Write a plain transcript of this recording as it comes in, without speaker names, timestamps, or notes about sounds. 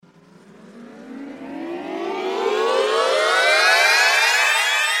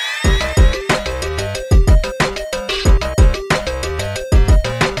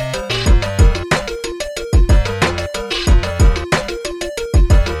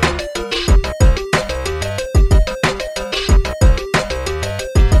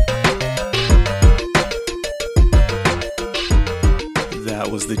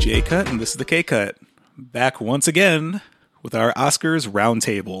Cut, and this is the K Cut. Back once again with our Oscars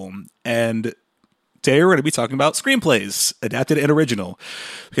Roundtable. And today we're going to be talking about screenplays, adapted and original.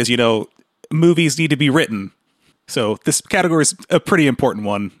 Because, you know, movies need to be written. So this category is a pretty important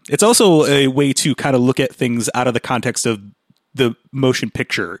one. It's also a way to kind of look at things out of the context of the motion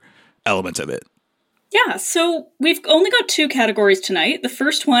picture element of it. Yeah, so we've only got two categories tonight. The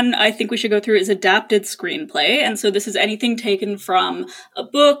first one I think we should go through is adapted screenplay. And so this is anything taken from a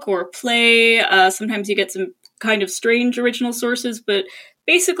book or play. Sometimes you get some kind of strange original sources, but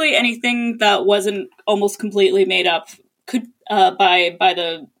basically anything that wasn't almost completely made up by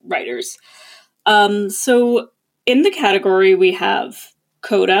the writers. So in the category we have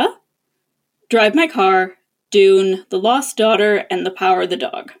Coda, Drive My Car, Dune, The Lost Daughter, and The Power of the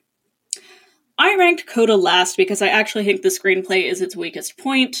Dog. I ranked Coda last because I actually think the screenplay is its weakest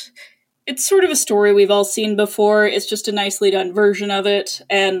point. It's sort of a story we've all seen before. It's just a nicely done version of it,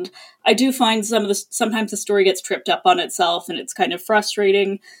 and I do find sometimes the story gets tripped up on itself, and it's kind of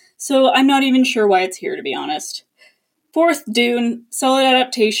frustrating. So I'm not even sure why it's here, to be honest. Fourth, Dune, solid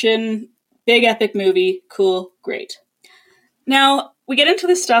adaptation, big epic movie, cool, great. Now we get into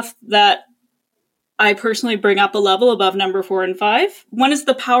the stuff that I personally bring up a level above number 4 and 5. One is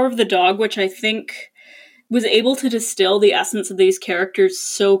The Power of the Dog, which I think was able to distill the essence of these characters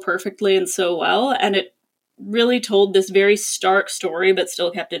so perfectly and so well, and it really told this very stark story, but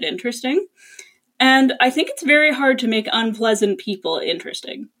still kept it interesting. And I think it's very hard to make unpleasant people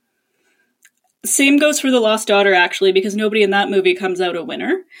interesting. Same goes for The Lost Daughter, actually, because nobody in that movie comes out a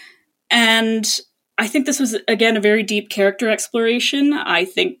winner. And I think this was, again, a very deep character exploration. I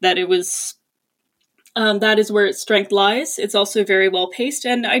think that it was... that is where its strength lies. It's also very well paced,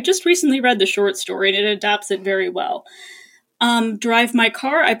 and I just recently read the short story, and it adapts it very well. Drive My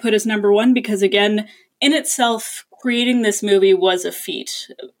Car, I put as number 1 because, again, in itself, creating this movie was a feat.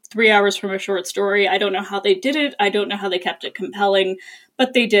 3 hours from a short story. I don't know how they did it. I don't know how they kept it compelling,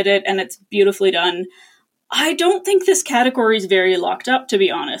 but they did it, and it's beautifully done. I don't think this category is very locked up, to be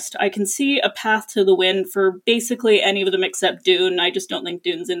honest. I can see a path to the win for basically any of them except Dune. I just don't think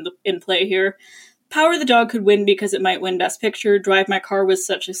Dune's in play here. Power of the Dog could win because it might win Best Picture. Drive My Car was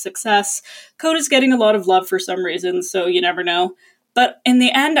such a success. Coda's getting a lot of love for some reason, so you never know. But in the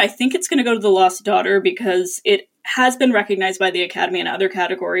end, I think it's going to go to The Lost Daughter because it has been recognized by the Academy in other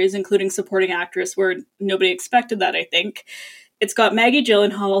categories, including Supporting Actress, where nobody expected that, I think. It's got Maggie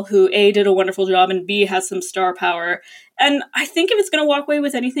Gyllenhaal, who A, did a wonderful job, and B, has some star power. And I think if it's going to walk away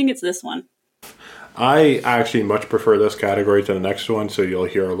with anything, it's this one. I actually much prefer this category to the next one, so you'll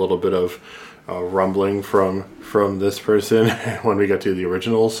hear a little bit of rumbling from this person when we get to the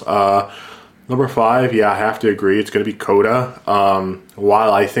originals. Number 5, yeah, I have to agree. It's going to be Coda.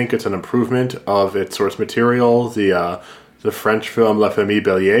 While I think it's an improvement of its source material, the French film La Famille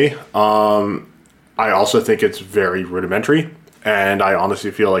Bélier, I also think it's very rudimentary, and I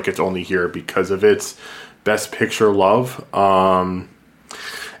honestly feel like it's only here because of its Best Picture love.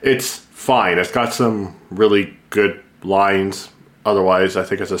 It's fine. It's got some really good lines. Otherwise, I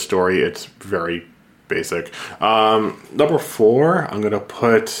think as a story, it's very basic. Number 4, I'm going to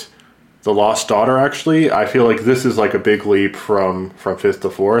put The Lost Daughter, actually. I feel like this is like a big leap from 5th to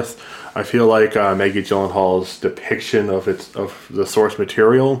 4th. I feel like Maggie Gyllenhaal's depiction of the source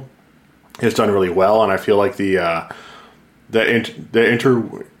material is done really well, and I feel like the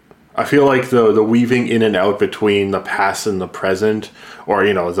weaving in and out between the past and the present, or,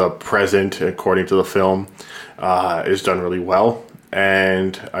 you know, the present according to the film, is done really well.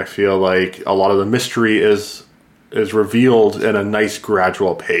 And I feel like a lot of the mystery is revealed in a nice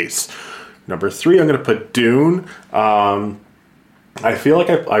gradual pace. Number 3, I'm going to put Dune. I feel like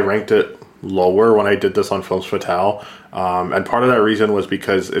I ranked it lower when I did this on Films Fatale. And part of that reason was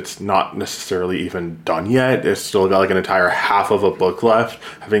because it's not necessarily even done yet. It's still got like an entire half of a book left.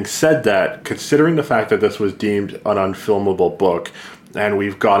 Having said that, considering the fact that this was deemed an unfilmable book, and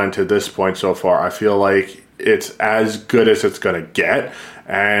we've gotten to this point so far, I feel like it's as good as it's going to get,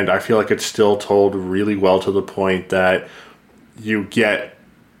 and I feel like it's still told really well to the point that you get,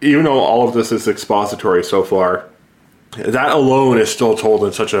 even though all of this is expository so far, that alone is still told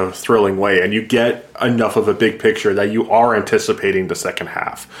in such a thrilling way, and you get enough of a big picture that you are anticipating the second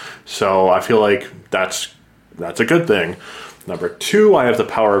half. So I feel like that's a good thing. Number 2, I have The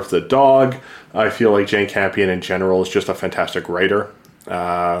Power of the Dog. I feel like Jane Campion in general is just a fantastic writer.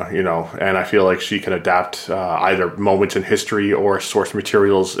 And I feel like she can adapt either moments in history or source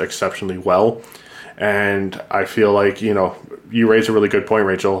materials exceptionally well. And I feel like, you know, you raise a really good point,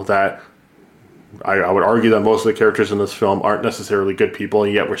 Rachel, that I would argue that most of the characters in this film aren't necessarily good people,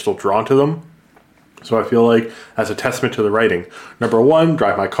 and yet we're still drawn to them. So I feel like as a testament to the writing, number one,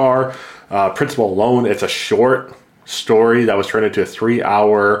 Drive My Car, Principle Alone, it's a short story that was turned into a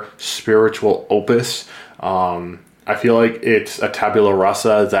 3-hour spiritual opus. I feel like it's a tabula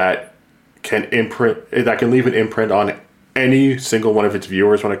rasa that can leave an imprint on any single one of its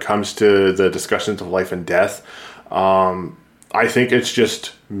viewers when it comes to the discussions of life and death. I think it's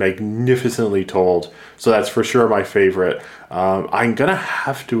just magnificently told. So that's for sure my favorite. I'm going to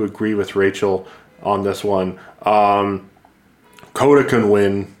have to agree with Rachel on this one. Coda can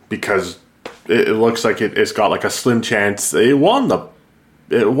win because it looks like it's got like a slim chance. It won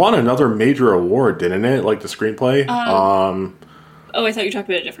another major award, didn't it? Like the screenplay. Oh, I thought you were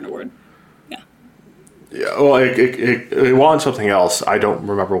talking about a different award. Yeah, well, it won something else. I don't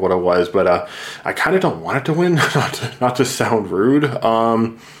remember what it was, but I kind of don't want it to win. not to sound rude.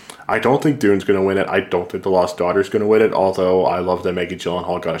 I don't think Dune's going to win it. I don't think The Lost Daughter's going to win it. Although I love that Maggie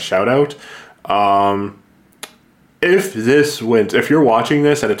Gyllenhaal got a shout out. If this wins, if you're watching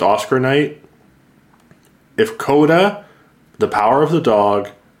this and it's Oscar night, if Coda, The Power of the Dog,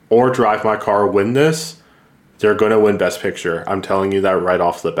 or Drive My Car win this, they're going to win Best Picture. I'm telling you that right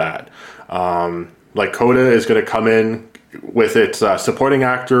off the bat. Like Coda is going to come in with its supporting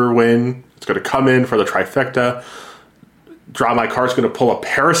actor win. It's going to come in for the trifecta. Drive My Car is going to pull a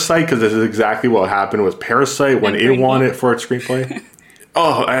Parasite because this is exactly what happened with Parasite when it won it for its screenplay.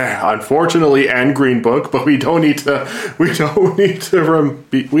 Unfortunately, and Green Book, but we don't need to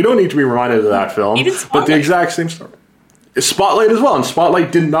be reminded of that film. But the exact same story. Spotlight as well, and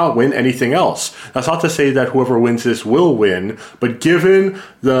Spotlight did not win anything else. That's not to say that whoever wins this will win, but given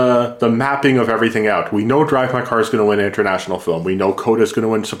the mapping of everything out, we know Drive My Car is going to win International Film. We know Coda is going to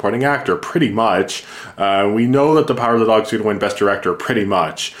win Supporting Actor, pretty much. We know that The Power of the Dog is going to win Best Director, pretty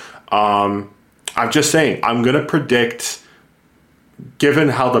much. I'm just saying, I'm going to predict, given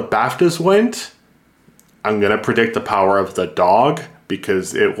how the BAFTAs went, I'm going to predict The Power of the Dog,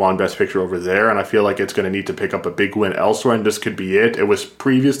 because it won Best Picture over there, and I feel like it's going to need to pick up a big win elsewhere, and this could be it. It was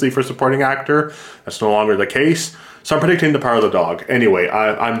previously for Supporting Actor. That's no longer the case. So I'm predicting The Power of the Dog. Anyway,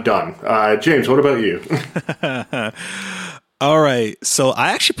 I'm done. James, what about you? All right. So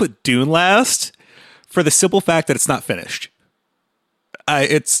I actually put Dune last for the simple fact that it's not finished.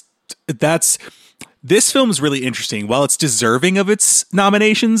 This film is really interesting. While it's deserving of its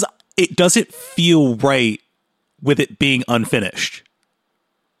nominations, it doesn't feel right with it being unfinished.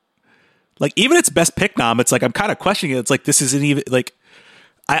 Like, even its Best Pick nom, it's like, I'm kind of questioning it. It's like, this isn't even, like,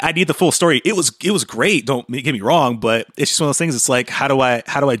 I need the full story. It was great, don't get me wrong, but it's just one of those things. It's like, how do I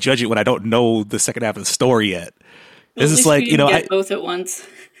judge it when I don't know the second half of the story yet? Well, Is this like, get both at once?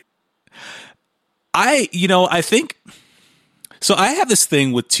 I think, so I have this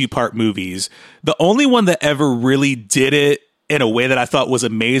thing with 2-part movies. The only one that ever really did it in a way that I thought was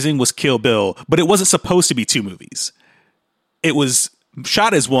amazing was Kill Bill, but it wasn't supposed to be 2 movies. It was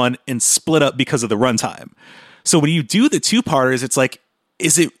shot as one and split up because of the runtime. So when you do the 2-parters, it's like,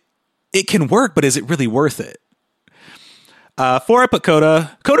 it can work, but is it really worth it? 4, I put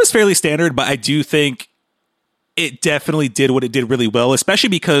Coda. Coda's fairly standard, but I do think it definitely did what it did really well, especially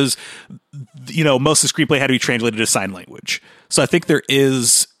because, most of the screenplay had to be translated to sign language. So I think there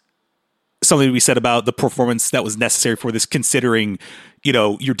is something to be said about the performance that was necessary for this, considering,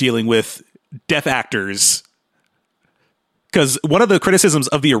 you're dealing with deaf actors. Because one of the criticisms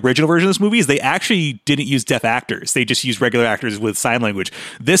of the original version of this movie is they actually didn't use deaf actors. They just used regular actors with sign language.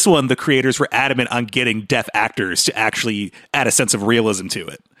 This one, the creators were adamant on getting deaf actors to actually add a sense of realism to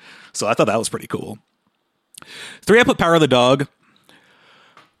it. So I thought that was pretty cool. 3, I put Power of the Dog.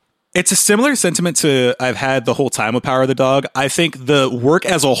 It's a similar sentiment to I've had the whole time with Power of the Dog. I think the work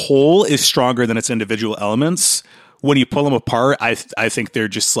as a whole is stronger than its individual elements. When you pull them apart, I think they're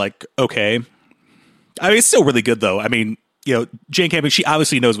just like, okay. I mean, it's still really good, though. I mean, Jane Campion, she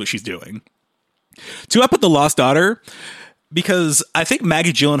obviously knows what she's doing. 2, I put The Lost Daughter, because I think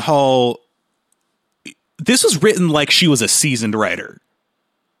Maggie Gyllenhaal, this was written like she was a seasoned writer.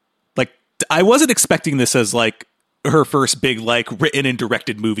 Like, I wasn't expecting this as like her first big, like, written and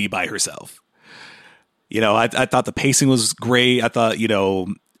directed movie by herself. I thought the pacing was great. I thought,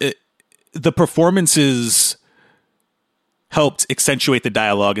 the performances helped accentuate the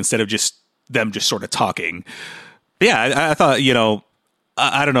dialogue instead of just them just sort of talking. Yeah, I thought,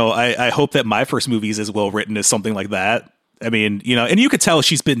 I don't know. I hope that my first movie is as well written as something like that. I mean, and you could tell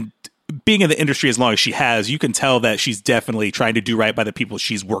she's been being in the industry as long as she has. You can tell that she's definitely trying to do right by the people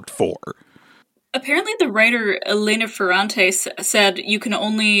she's worked for. Apparently, the writer Elena Ferrante said you can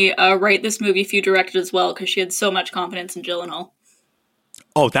only write this movie if you direct it as well, because she had so much confidence in Gyllenhaal.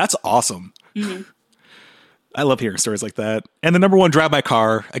 Oh, that's awesome. Mm-hmm. I love hearing stories like that. And the number one, Drive My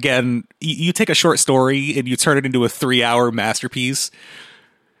Car. Again, you take a short story and you turn it into a 3-hour masterpiece.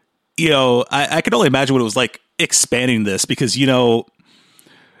 I can only imagine what it was like expanding this because, short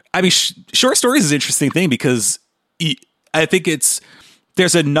stories is an interesting thing because I think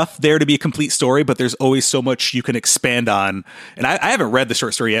there's enough there to be a complete story, but there's always so much you can expand on. And I haven't read the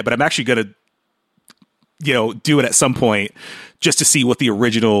short story yet, but I'm actually going to, do it at some point just to see what the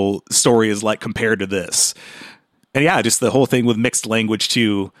original story is like compared to this. And yeah, just the whole thing with mixed language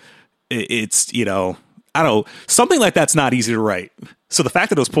too. It's, I don't know, something like that's not easy to write. So the fact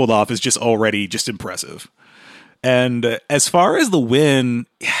that it was pulled off is just already just impressive. And as far as the win,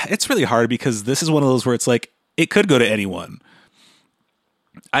 it's really hard because this is one of those where it's like, it could go to anyone.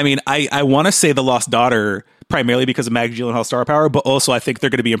 I mean, I want to say The Lost Daughter primarily because of Maggie Gyllenhaal's star power, but also I think they're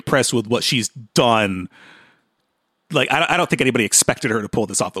going to be impressed with what she's done. Like, I don't think anybody expected her to pull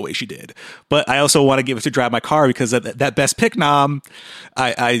this off the way she did. But I also want to give it to Drive My Car because that Best Pick nom,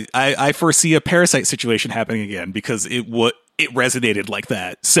 I foresee a Parasite situation happening again because it resonated like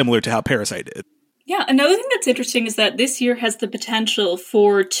that, similar to how Parasite did. Yeah, another thing that's interesting is that this year has the potential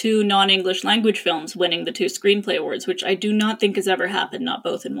for 2 non-English language films winning the 2 Screenplay Awards, which I do not think has ever happened, not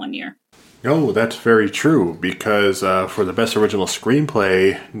both in one year. No, that's very true, because for the Best Original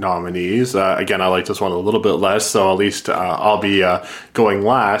Screenplay nominees, again, I like this one a little bit less, so at least I'll be going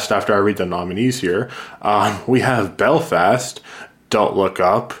last after I read the nominees here. We have Belfast, Don't Look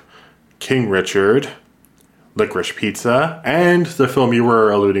Up, King Richard, Licorice Pizza, and the film you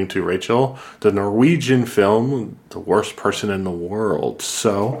were alluding to, Rachel, the Norwegian film, The Worst Person in the World.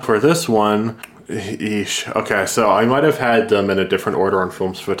 So for this one, okay, so I might have had them in a different order on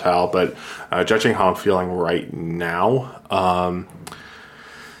Films Fatale, but judging how I'm feeling right now, I'm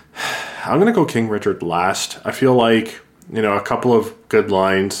going to go King Richard last. I feel like, a couple of good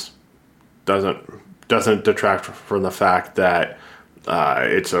lines doesn't detract from the fact that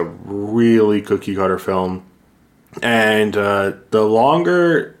it's a really cookie-cutter film. And the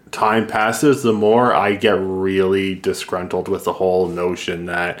longer time passes, the more I get really disgruntled with the whole notion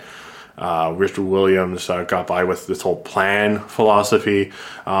that Richard Williams got by with this whole plan philosophy.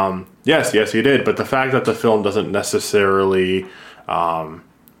 Yes, he did. But the fact that the film doesn't necessarily,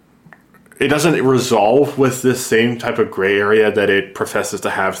 it doesn't resolve with this same type of gray area that it professes to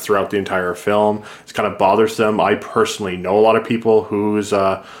have throughout the entire film. It's kind of bothersome. I personally know a lot of people whose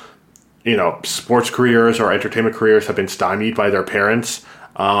sports careers or entertainment careers have been stymied by their parents.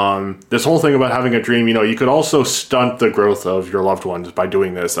 This whole thing about having a dream, you could also stunt the growth of your loved ones by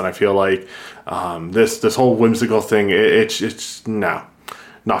doing this. And I feel like this whole whimsical thing, it's no,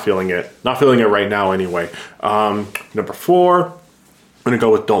 not feeling it. Not feeling it right now anyway. Number 4, I'm going to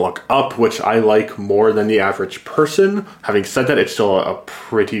go with Don't Look Up, which I like more than the average person. Having said that, it's still a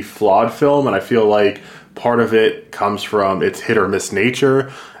pretty flawed film, and I feel like part of it comes from its hit or miss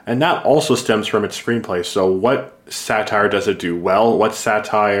nature. And that also stems from its screenplay. So what satire does it do well? What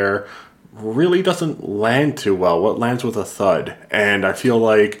satire really doesn't land too well? What lands with a thud? And I feel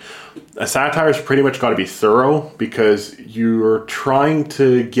like a satire's pretty much got to be thorough because you're trying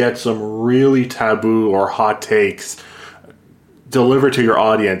to get some really taboo or hot takes delivered to your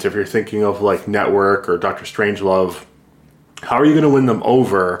audience. If you're thinking of like Network or Dr. Strangelove, how are you going to win them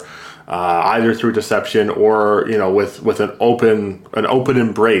over? Either through deception or, with an open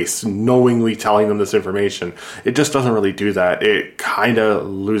embrace, knowingly telling them this information. It just doesn't really do that. It kind of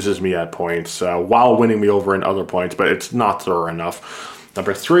loses me at points while winning me over in other points, but it's not thorough enough.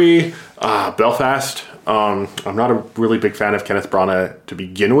 Number 3, Belfast. I'm not a really big fan of Kenneth Branagh to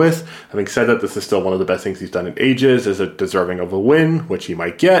begin with. Having said that, this is still one of the best things he's done in ages. Is it deserving of a win, which he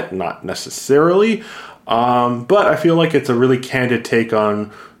might get? Not necessarily. But I feel like it's a really candid take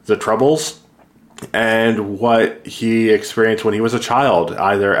on the Troubles and what he experienced when he was a child,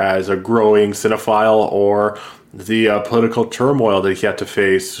 either as a growing cinephile or the political turmoil that he had to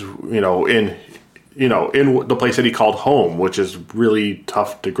face, in the place that he called home, which is really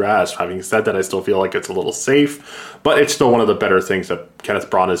tough to grasp. Having said that, I still feel like it's a little safe, but it's still one of the better things that Kenneth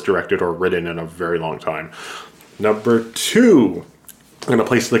Branagh has directed or written in a very long time. Number 2, I'm going to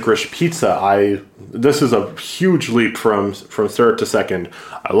place Licorice Pizza. This is a huge leap from third to second.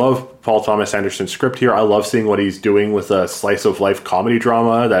 I love Paul Thomas Anderson's script here. I love seeing what he's doing with a slice of life comedy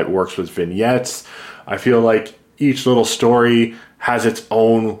drama that works with vignettes. I feel like each little story has its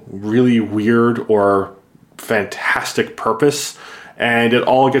own really weird or fantastic purpose, and it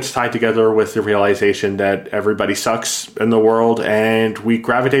all gets tied together with the realization that everybody sucks in the world, and we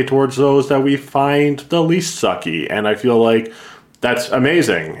gravitate towards those that we find the least sucky. And I feel like that's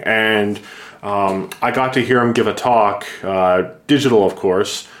amazing. And I got to hear him give a talk, digital, of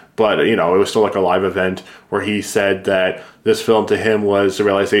course, but, it was still like a live event where he said that this film to him was the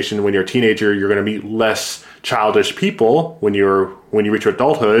realization when you're a teenager, you're going to meet less childish people. When you reach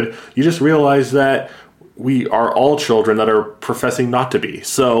adulthood, you just realize that we are all children that are professing not to be.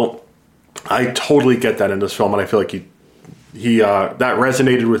 So I totally get that in this film, and I feel like he that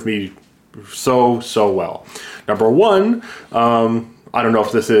resonated with me so well. Number one, I don't know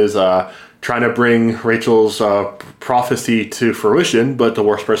if this is trying to bring Rachel's prophecy to fruition, but the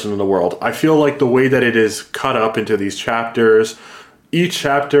worst person in the world. I feel like the way that it is cut up into these chapters, each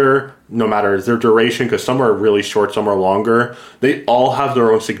chapter, no matter their duration, because some are really short, some are longer, they all have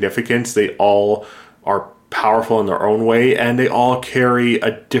their own significance. They all are powerful in their own way, and they all carry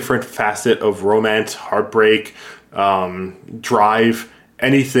a different facet of romance, heartbreak, drive,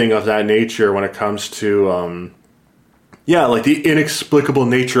 anything of that nature when it comes to like the inexplicable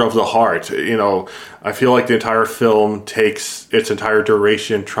nature of the heart. I feel like the entire film takes its entire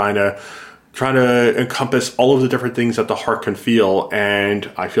duration trying to encompass all of the different things that the heart can feel, and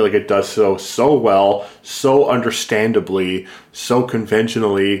I feel like it does so well, so understandably, so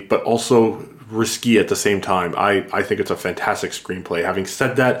conventionally, but also risky at the same time. I think it's a fantastic screenplay. Having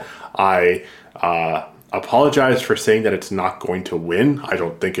said that, I apologize for saying that it's not going to win. I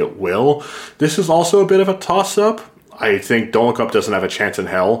don't think it will. This is also a bit of a toss-up. I think Don't Look Up doesn't have a chance in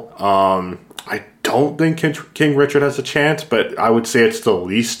hell. I don't think King Richard has a chance, but I would say it's the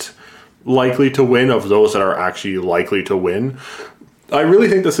least likely to win of those that are actually likely to win. I really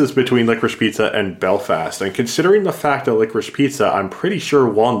think this is between Licorice Pizza and Belfast, and considering the fact that Licorice Pizza, I'm pretty sure,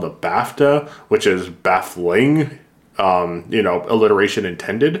 won the BAFTA, which is baffling, alliteration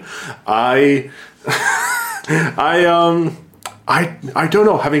intended. I don't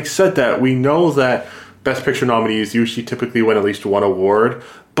know. Having said that, we know that Best Picture nominees usually typically win at least one award,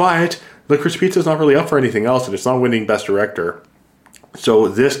 but Licorice Pizza is not really up for anything else, and it's not winning Best Director. So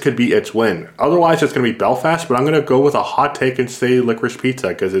this could be its win. Otherwise, it's going to be Belfast, but I'm going to go with a hot take and say Licorice Pizza,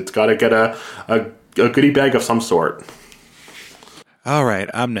 because it's got to get a goodie bag of some sort. All right,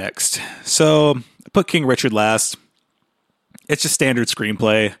 I'm next. So I put King Richard last. It's just standard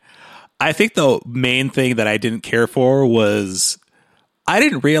screenplay. I think the main thing that I didn't care for was I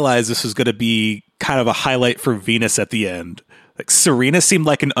didn't realize this was going to be kind of a highlight for Venus at the end. Like, Serena seemed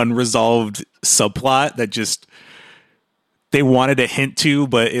like an unresolved subplot that just they wanted to hint to,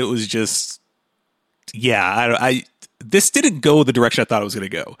 but it was just, this didn't go the direction I thought it was going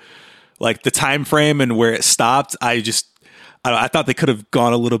to go. Like, the time frame and where it stopped, I thought they could have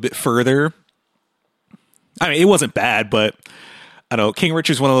gone a little bit further. I mean, it wasn't bad, but I don't know. King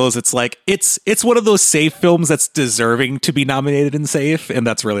Richard's one of those. It's like it's one of those safe films that's deserving to be nominated in safe, and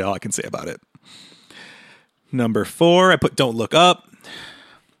that's really all I can say about it. Number 4, I put Don't Look Up.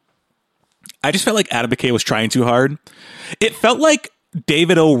 I just felt like Adam McKay was trying too hard. It felt like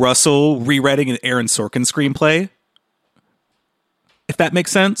David O. Russell rewriting an Aaron Sorkin screenplay, if that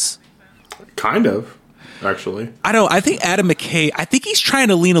makes sense. Kind of, actually. I don't know. I think Adam McKay, he's trying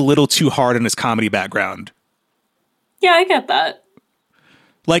to lean a little too hard on his comedy background. Yeah, I get that.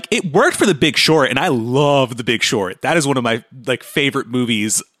 Like, it worked for The Big Short, and I love The Big Short. That is one of my favorite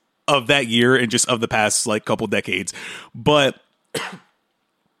movies of that year and just of the past couple decades. But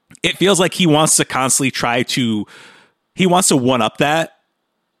it feels like he wants to constantly one up that.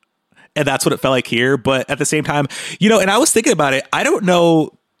 And that's what it felt like here. But at the same time, and I was thinking about it. I don't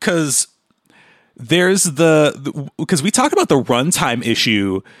know, because there's because we talked about the runtime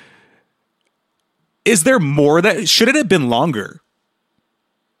issue. Is there more that should it have been longer?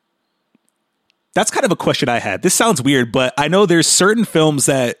 That's kind of a question I had. This sounds weird, but I know there's certain films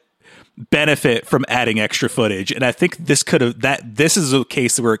that benefit from adding extra footage, and I think this is a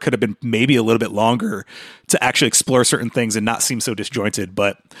case where it could have been maybe a little bit longer to actually explore certain things and not seem so disjointed.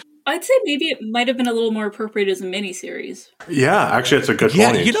 But I'd say maybe it might have been a little more appropriate as a miniseries. Yeah, actually, that's a good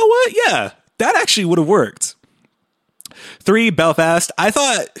point. Yeah, you know what? Yeah, that actually would have worked. 3, Belfast. I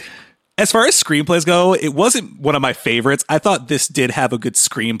thought, as far as screenplays go, it wasn't one of my favorites. I thought this did have a good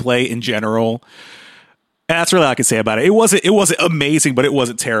screenplay in general. And that's really all I can say about it. It wasn't amazing, but it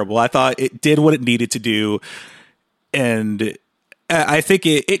wasn't terrible. I thought it did what it needed to do. And I think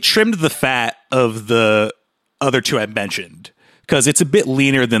it trimmed the fat of the other two I mentioned, because it's a bit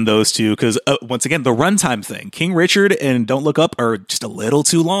leaner than those two. Because once again, the runtime thing, King Richard and Don't Look Up are just a little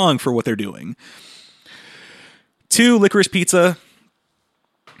too long for what they're doing. 2, Licorice Pizza.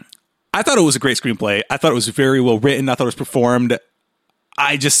 I thought it was a great screenplay. I thought it was very well written. I thought it was performed.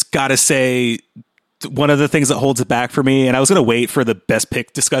 I just got to say, one of the things that holds it back for me, and I was going to wait for the best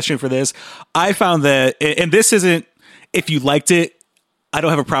pick discussion for this, I found that, and this isn't, if you liked it, I don't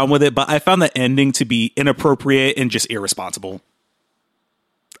have a problem with it, but I found the ending to be inappropriate and just irresponsible.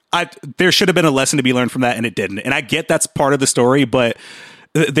 There should have been a lesson to be learned from that, and it didn't. And I get that's part of the story, but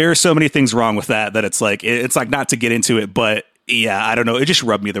there are so many things wrong with that it's like not to get into it, but yeah, I don't know. It just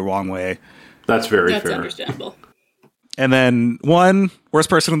rubbed me the wrong way. That's fair. That's understandable. And then worst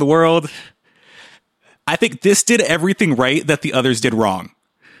person in the world. I think this did everything right that the others did wrong.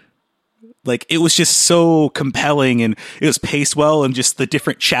 Like, it was just so compelling, and it was paced well, and just the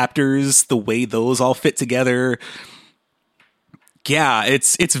different chapters, the way those all fit together. Yeah,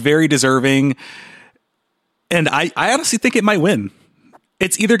 it's very deserving. And I honestly think it might win.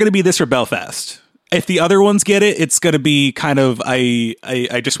 It's either going to be this or Belfast. If the other ones get it, it's going to be kind of,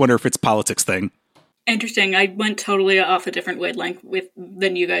 I just wonder if it's politics thing. Interesting. I went totally off a different wavelength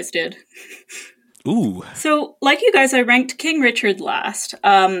than you guys did. Ooh. So, like you guys, I ranked King Richard last.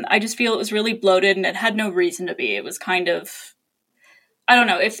 I just feel it was really bloated and it had no reason to be. It was kind of, I don't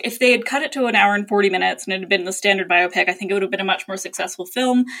know, if they had cut it to 1 hour and 40 minutes and it had been the standard biopic, I think it would have been a much more successful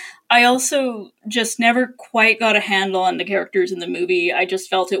film. I also just never quite got a handle on the characters in the movie. I just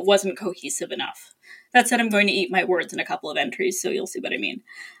felt it wasn't cohesive enough. That said, I'm going to eat my words in a couple of entries, so you'll see what I mean.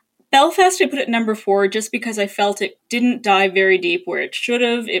 Belfast, I put it number 4 just because I felt it didn't dive very deep where it should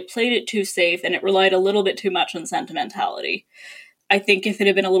have. It played it too safe, and it relied a little bit too much on sentimentality. I think if it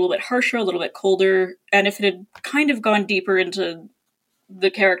had been a little bit harsher, a little bit colder, and if it had kind of gone deeper into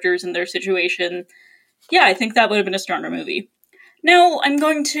the characters and their situation, yeah, I think that would have been a stronger movie. Now, I'm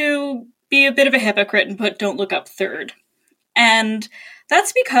going to be a bit of a hypocrite and put Don't Look Up third. And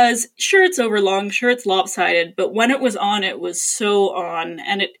that's because, sure, it's overlong, sure, it's lopsided, but when it was so on,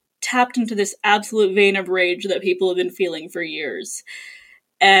 and it tapped into this absolute vein of rage that people have been feeling for years.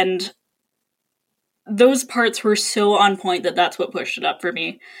 And those parts were so on point that that's what pushed it up for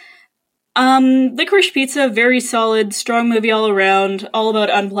me. Licorice Pizza, very solid, strong movie all around, all about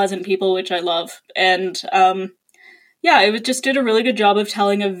unpleasant people, which I love. And, yeah, it just did a really good job of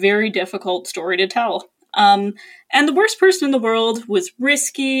telling a very difficult story to tell. And The Worst Person in the World was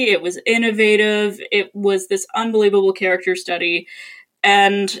risky, it was innovative, it was this unbelievable character study,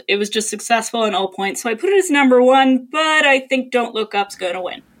 and it was just successful in all points. So I put it as number 1, but I think Don't Look Up's gonna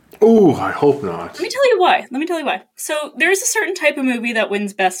win. Ooh, I hope not. Let me tell you why. So there's a certain type of movie that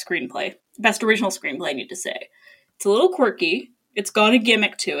wins Best Screenplay. Best Original Screenplay, I need to say. It's a little quirky. It's got a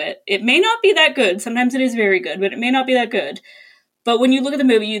gimmick to it. It may not be that good. Sometimes it is very good, but it may not be that good. But when you look at the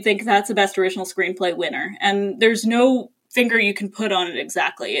movie, you think that's a Best Original Screenplay winner. And there's no finger you can put on it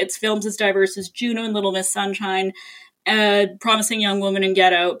exactly. It's films as diverse as Juno and Little Miss Sunshine, Promising Young Woman and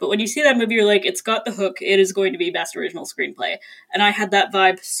Get Out. But when you see that movie, you're like, it's got the hook. It is going to be Best Original Screenplay. And I had that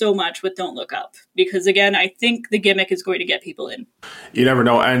vibe so much with Don't Look Up. Because, again, I think the gimmick is going to get people in. You never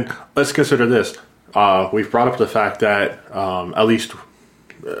know. And let's consider this. We've brought up the fact that at least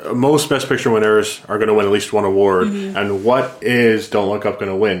most Best Picture winners are going to win at least one award. Mm-hmm. And what is Don't Look Up going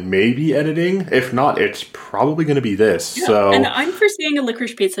to win? Maybe editing? If not, it's probably going to be this. Yeah. So, and I'm foreseeing a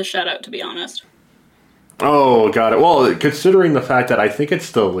Licorice Pizza shout-out, to be honest. Oh, got it. Well, considering the fact that I think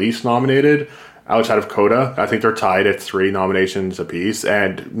it's the least nominated outside of Coda, I think they're tied at 3 nominations apiece.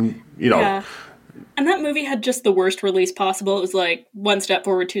 And, you know. Yeah. And that movie had just the worst release possible. It was like 1 step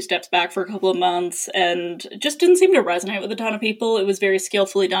forward, 2 steps back for a couple of months, and it just didn't seem to resonate with a ton of people. It was very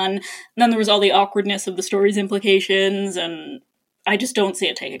skillfully done. And then there was all the awkwardness of the story's implications, and I just don't see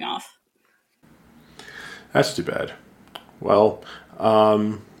it taking off. That's too bad. Well,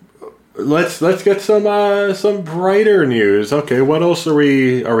 let's get some brighter news. Okay, what else are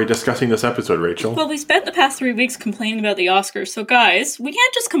we discussing this episode, Rachel? Well, we spent the past 3 weeks complaining about the Oscars, so guys, we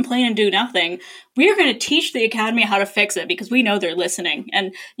can't just complain and do nothing. We are going to teach the Academy how to fix it, because we know they're listening.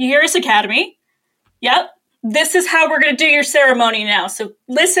 And you hear us, Academy? Yep. This is how we're going to do your ceremony now. So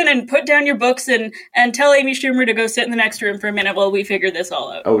listen and put down your books and tell Amy Schumer to go sit in the next room for a minute while we figure this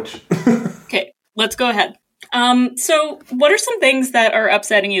all out. Ouch. Okay, let's go ahead. So what are some things that are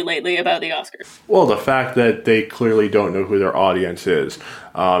upsetting you lately about the Oscars? Well, the fact that they clearly don't know who their audience is.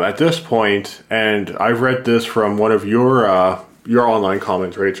 At this point, and I've read this from one of your online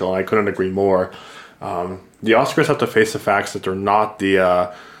comments, Rachel, and I couldn't agree more. The Oscars have to face the facts that they're not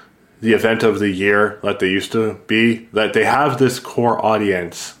the event of the year that they used to be, that they have this core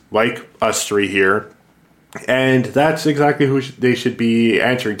audience, like us 3 here. And that's exactly who they should be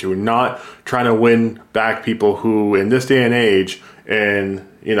answering to, not trying to win back people who, in this day and age, in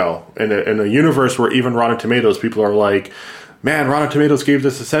a universe where even Rotten Tomatoes, people are like, man, Rotten Tomatoes gave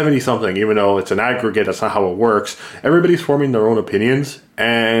this a 70-something, even though it's an aggregate, that's not how it works. Everybody's forming their own opinions,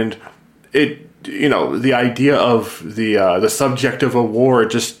 and it the idea of the subjective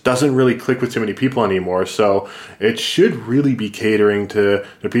award just doesn't really click with too many people anymore. So it should really be catering to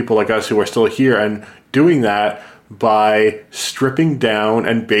the people like us who are still here, and doing that by stripping down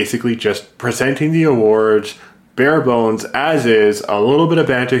and basically just presenting the awards bare bones as is, a little bit of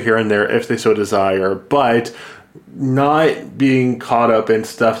banter here and there if they so desire, but not being caught up in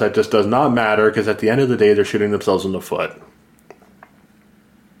stuff that just does not matter, because at the end of the day they're shooting themselves in the foot.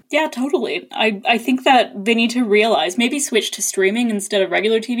 Yeah, totally. I think that they need to realize, maybe switch to streaming instead of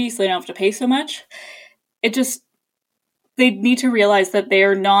regular TV so they don't have to pay so much. They need to realize that they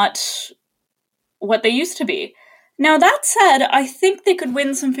are not what they used to be. Now, that said, I think they could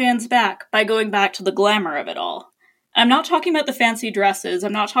win some fans back by going back to the glamour of it all. I'm not talking about the fancy dresses,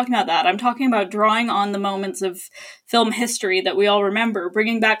 I'm not talking about that. I'm talking about drawing on the moments of film history that we all remember,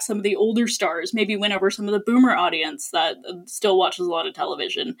 bringing back some of the older stars, maybe win over some of the boomer audience that still watches a lot of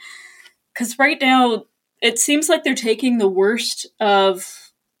television. Because right now, it seems like they're taking the worst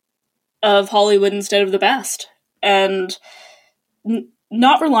of Hollywood instead of the best, and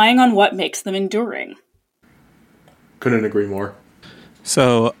not relying on what makes them enduring. Couldn't agree more.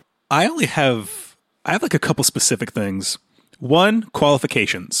 So I have like a couple specific things. One,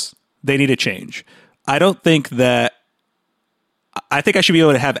 qualifications. They need to change. I think I should be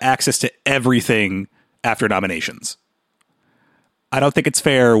able to have access to everything after nominations. I don't think it's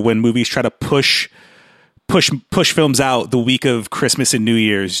fair when movies try to push films out the week of Christmas and New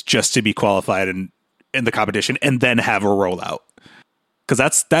Year's just to be qualified in the competition and then have a rollout.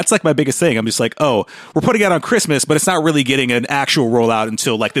 Because that's like my biggest thing. I'm just like, oh, we're putting it on Christmas, but it's not really getting an actual rollout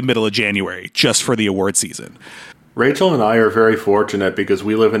until like the middle of January, just for the award season. Rachel and I are very fortunate because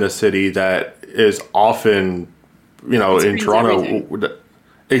we live in a city that is often, in Toronto. Everything.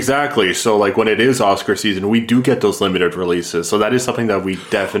 Exactly. So like when it is Oscar season, we do get those limited releases. So that is something that we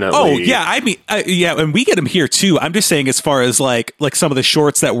definitely... Oh, yeah. I mean, yeah, and we get them here too. I'm just saying as far as like some of the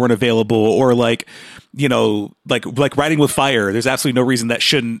shorts that weren't available, or like, like Riding with Fire, there's absolutely no reason that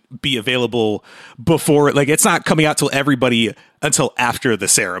shouldn't be available before. Like, it's not coming out to everybody until after the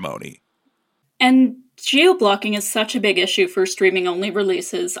ceremony. And geo-blocking is such a big issue for streaming-only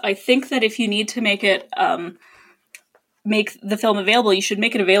releases. I think that if you need to make it... make the film available, you should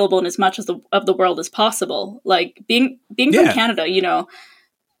make it available in as much of the world as possible. Like, being from Canada,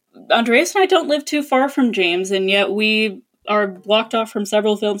 Andreas and I don't live too far from James, and yet we are blocked off from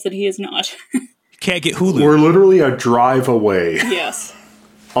several films that he is not. Can't get Hulu. We're literally a drive away. Yes.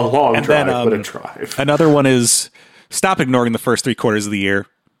 A long drive, but a drive. Another one is stop ignoring the first 3 quarters of the year.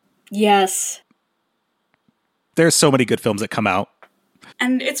 Yes. There's so many good films that come out.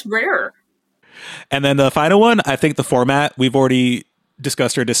 And it's rare. And then the final one, I think the format, we've already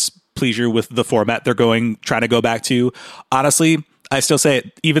discussed our displeasure with the format they're trying to go back to. Honestly, I still say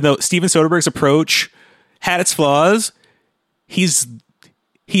it, even though Steven Soderbergh's approach had its flaws,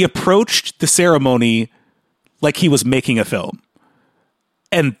 he approached the ceremony like he was making a film.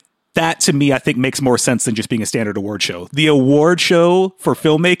 And that, to me, I think makes more sense than just being a standard award show. The award show for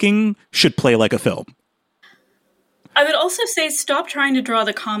filmmaking should play like a film. I would also say stop trying to draw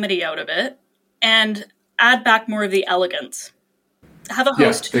the comedy out of it and add back more of the elegance. Have a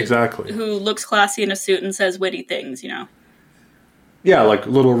host who looks classy in a suit and says witty things, Yeah, like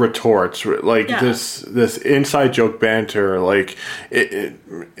little retorts, like this inside joke banter. Like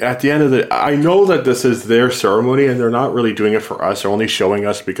at the end of I know that this is their ceremony and they're not really doing it for us. They're only showing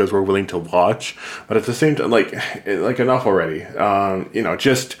us because we're willing to watch. But at the same time, like enough already.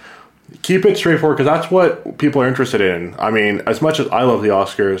 Just keep it straightforward, because that's what people are interested in. I mean, as much as I love the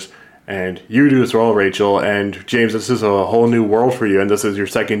Oscars, and you do as well, Rachel, and James, this is a whole new world for you, and this is your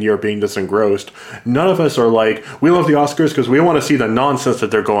second year being this engrossed. None of us are like, we love the Oscars because we want to see the nonsense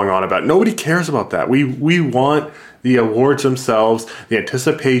that they're going on about. Nobody cares about that. We want the awards themselves, the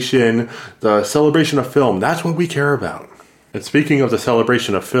anticipation, the celebration of film. That's what we care about. And speaking of the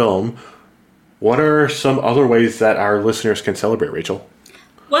celebration of film, what are some other ways that our listeners can celebrate, Rachel?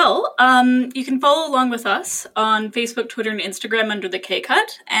 Well, you can follow along with us on Facebook, Twitter, and Instagram under the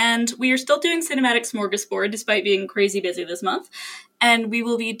K-Cut, and we are still doing Cinematic Smorgasbord despite being crazy busy this month, and we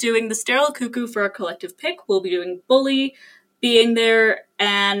will be doing The Sterile Cuckoo for our collective pick. We'll be doing Bully, Being There,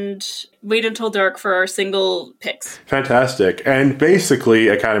 and Wait Until Dark for our single picks. Fantastic. And basically,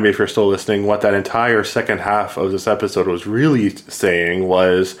 Academy, if you're still listening, what that entire second half of this episode was really saying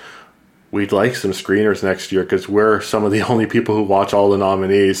was, we'd like some screeners next year because we're some of the only people who watch all the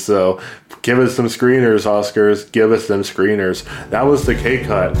nominees. So give us some screeners, Oscars. Give us them screeners. That was the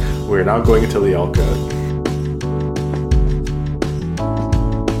K-Cut. We're now going into the L-Cut.